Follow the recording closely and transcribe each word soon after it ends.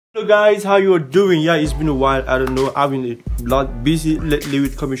So guys, how you doing? Yeah, it's been a while. I don't know, I've been a lot busy lately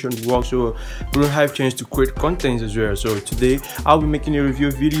with commission work, so we don't have chance to create content as well. So today I'll be making a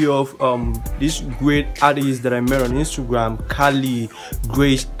review video of this great artist that I met on Instagram, Carla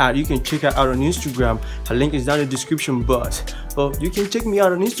Grace art. You can check her out on Instagram. Her link is down in the description box. You can check me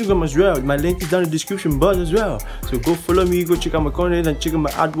out on Instagram as well. My link is down in the description box as well. So go follow me, go check out my content and check out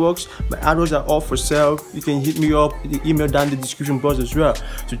my artworks. My artworks are all for sale. You can hit me up, the email down in the description box as well.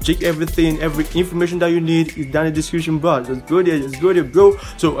 So check everything, every information that you need is down in the description box. Let's go there, bro.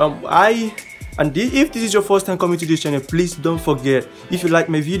 So if this is your first time coming to this channel, please don't forget, if you like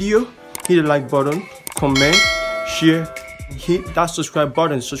my video, hit the like button, comment, share, hit that subscribe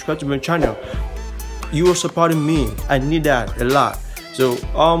button, subscribe to my channel. You are supporting me. I need that a lot. So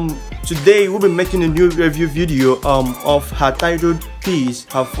today we'll be making a new review video of her titled piece,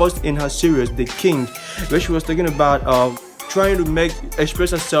 her first in her series, The King, where she was talking about trying to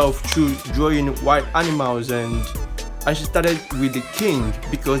express herself through drawing wild animals, and she started with the king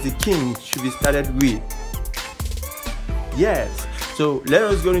because the king should be started with. Yes. So let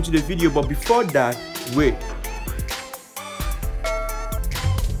us go into the video, but before that, wait.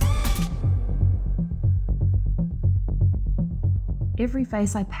 Every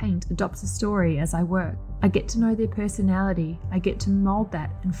face I paint adopts a story as I work. I get to know their personality, I get to mold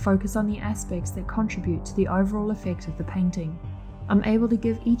that and focus on the aspects that contribute to the overall effect of the painting. I'm able to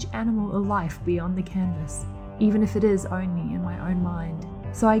give each animal a life beyond the canvas, even if it is only in my own mind.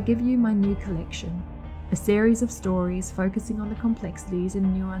 So I give you my new collection, a series of stories focusing on the complexities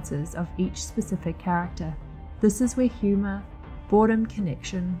and nuances of each specific character. This is where humour, boredom,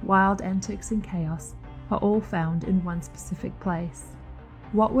 connection, wild antics and chaos are all found in one specific place.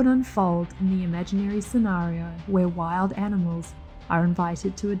 What would unfold in the imaginary scenario where wild animals are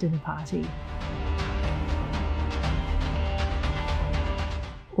invited to a dinner party?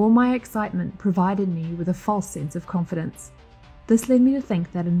 All my excitement provided me with a false sense of confidence. This led me to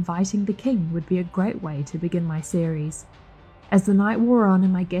think that inviting the king would be a great way to begin my series. As the night wore on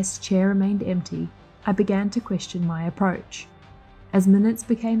and my guest's chair remained empty, I began to question my approach. As minutes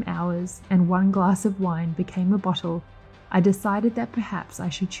became hours and one glass of wine became a bottle, I decided that perhaps I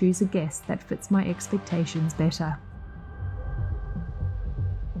should choose a guest that fits my expectations better.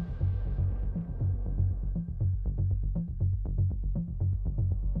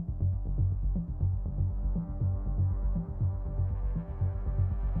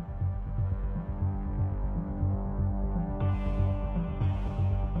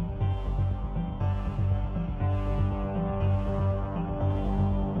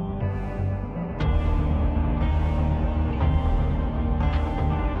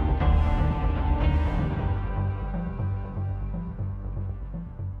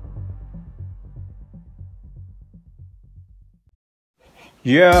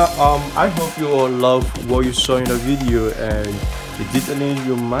 Yeah, I hope you all love what you saw in the video, and the detailing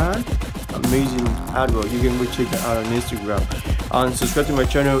your mind, amazing artwork. You can go check it out on Instagram and subscribe to my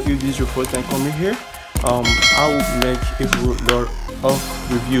channel if this is your first time coming here. I will make a lot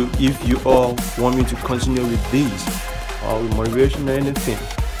of review if you all want me to continue with these with motivation or anything.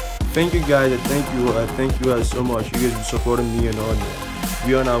 Thank you guys, and thank you guys so much. You guys are supporting me and all that.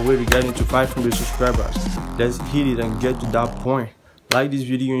 We are on our way to getting to 500 subscribers. Let's hit it and get to that point. Like this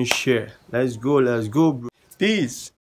video and share. Let's go, bro. Peace.